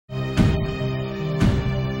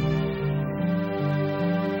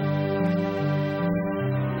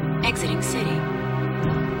exiting city.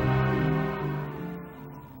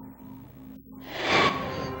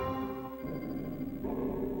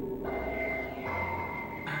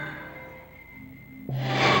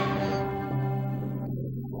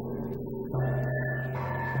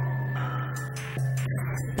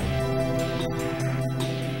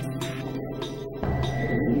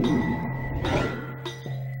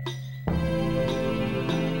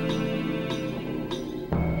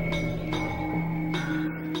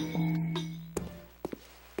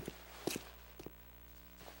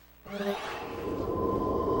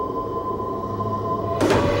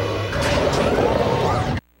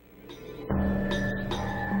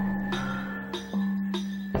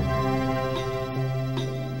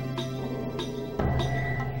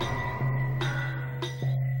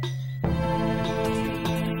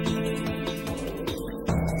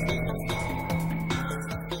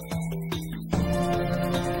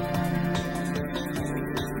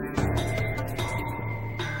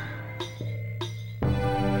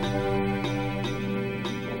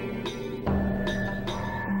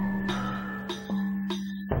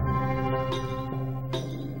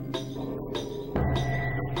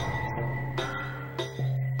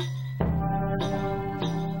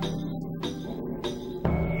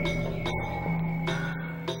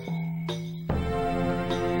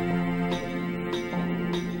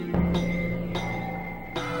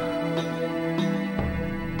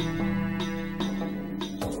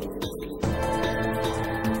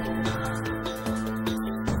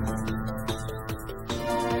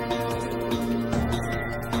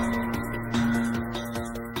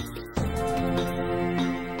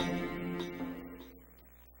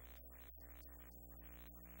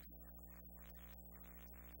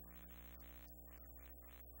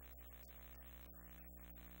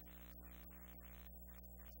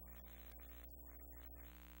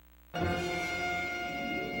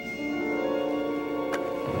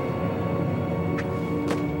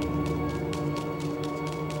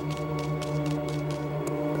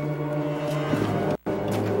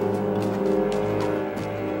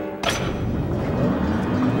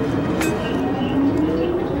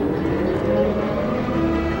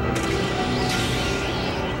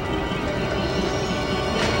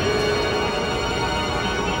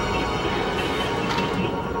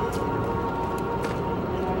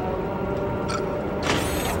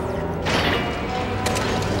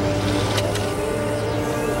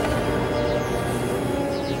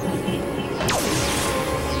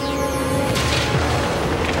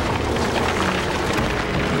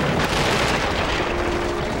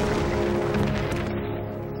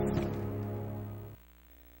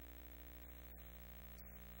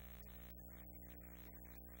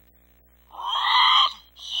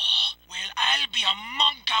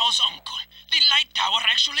 Uncle. The light tower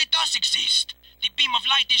actually does exist. The beam of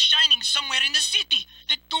light is shining somewhere in the city.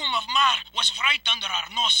 The tomb of Mar was right under our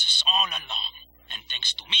noses all along. And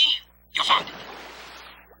thanks to me, you found it.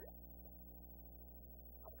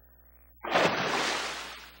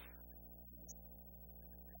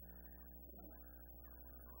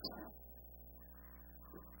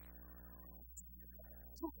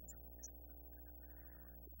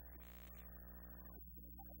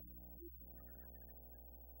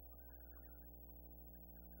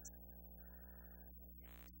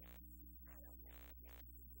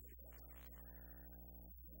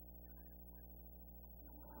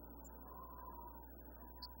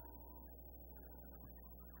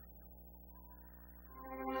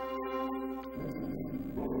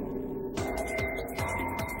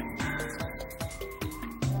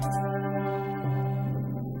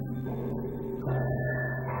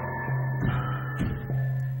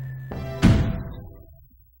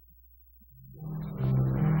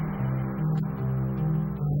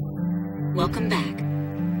 Welcome back.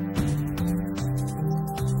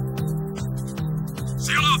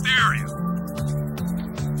 Seal off the area.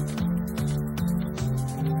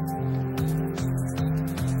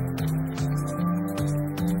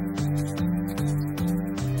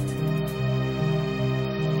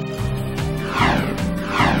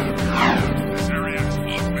 This area is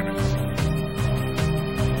off limits.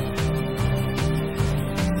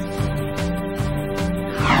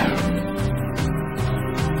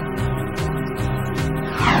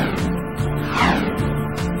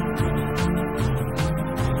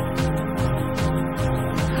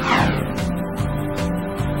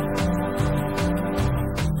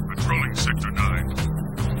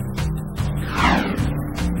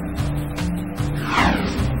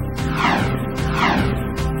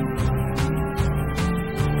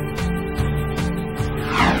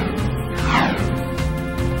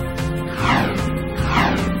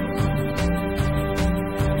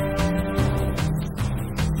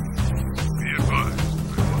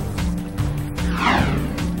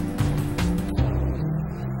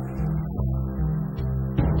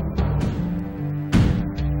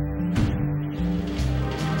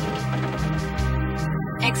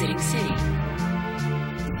 exiting city.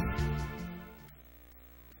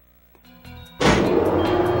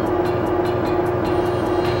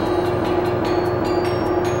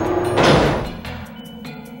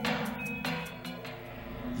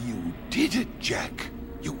 You did it, Jak.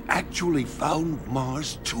 You actually found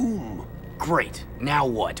Mars' tomb. Great. Now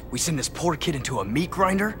what? We send this poor kid into a meat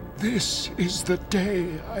grinder? This is the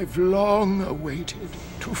day I've long awaited,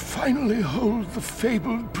 to finally hold the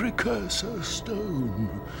fabled precursor stone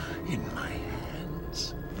in my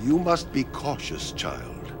hands. You must be cautious,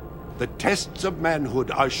 child. The tests of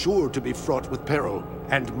manhood are sure to be fraught with peril,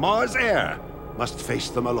 and Mars Air must face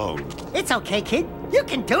them alone. It's okay, kid. You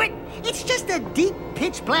can do it. It's just a deep,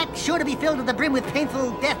 pitch-black, sure to be filled to the brim with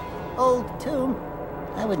painful death old tomb.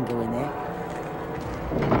 I wouldn't go in there.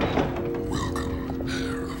 Welcome,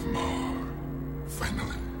 heir of Mar.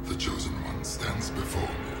 Finally, the Chosen One stands before me.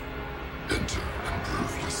 Enter and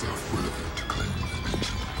prove yourself worthy to claim the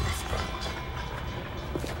ancient birthright.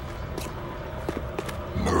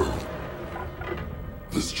 No.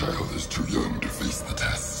 This child is too young to face the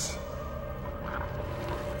tests.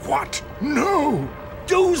 What? No!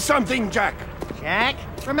 Do something, Jak! Jak,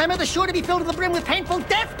 remember the sure to be filled to the brim with painful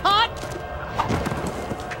death part?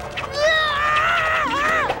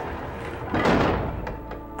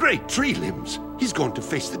 Great tree limbs! He's going to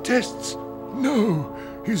face the tests. No,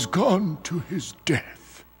 he's gone to his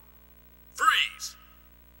death. Freeze!